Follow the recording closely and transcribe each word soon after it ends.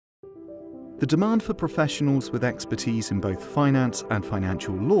The demand for professionals with expertise in both finance and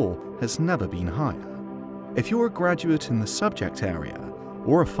financial law has never been higher. If you're a graduate in the subject area,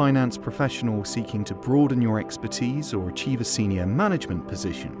 or a finance professional seeking to broaden your expertise or achieve a senior management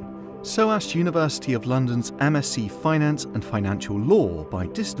position, SOAS University of London's MSc Finance and Financial Law by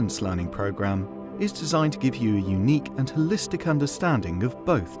Distance Learning programme is designed to give you a unique and holistic understanding of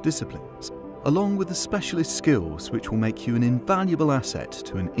both disciplines, along with the specialist skills which will make you an invaluable asset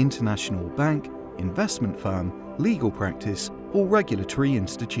to an international bank, investment firm, legal practice, or regulatory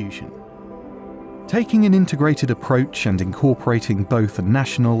institution. Taking an integrated approach and incorporating both a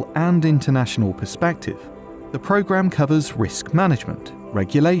national and international perspective, the programme covers risk management,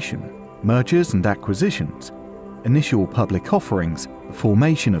 regulation, mergers and acquisitions, initial public offerings, the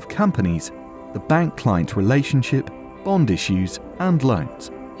formation of companies, the bank-client relationship, bond issues, and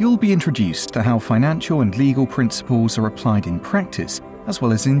loans. You'll be introduced to how financial and legal principles are applied in practice as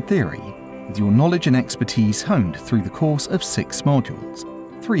well as in theory, with your knowledge and expertise honed through the course of 6 modules,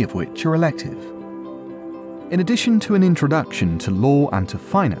 3 of which are elective. In addition to an introduction to law and to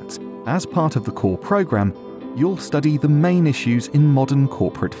finance, as part of the core programme, you'll study the main issues in modern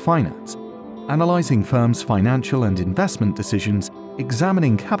corporate finance, analysing firms' financial and investment decisions,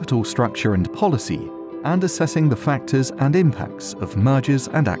 examining capital structure and policy, and assessing the factors and impacts of mergers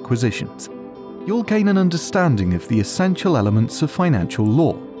and acquisitions. You'll gain an understanding of the essential elements of financial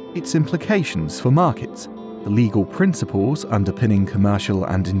law, its implications for markets, the legal principles underpinning commercial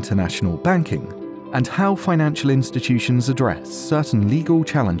and international banking, and how financial institutions address certain legal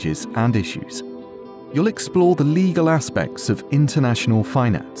challenges and issues. You'll explore the legal aspects of international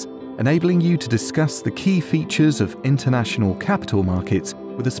finance, enabling you to discuss the key features of international capital markets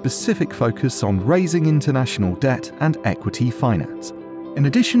with a specific focus on raising international debt and equity finance. In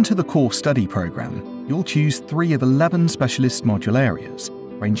addition to the core study programme, you'll choose 3 of 11 specialist module areas,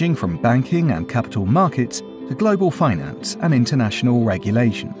 ranging from banking and capital markets to global finance and international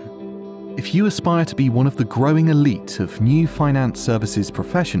regulation. If you aspire to be one of the growing elite of new finance services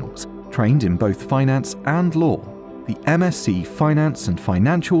professionals trained in both finance and law, the MSc Finance and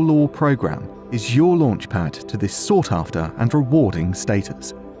Financial Law programme is your launchpad to this sought-after and rewarding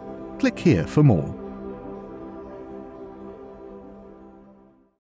status. Click here for more.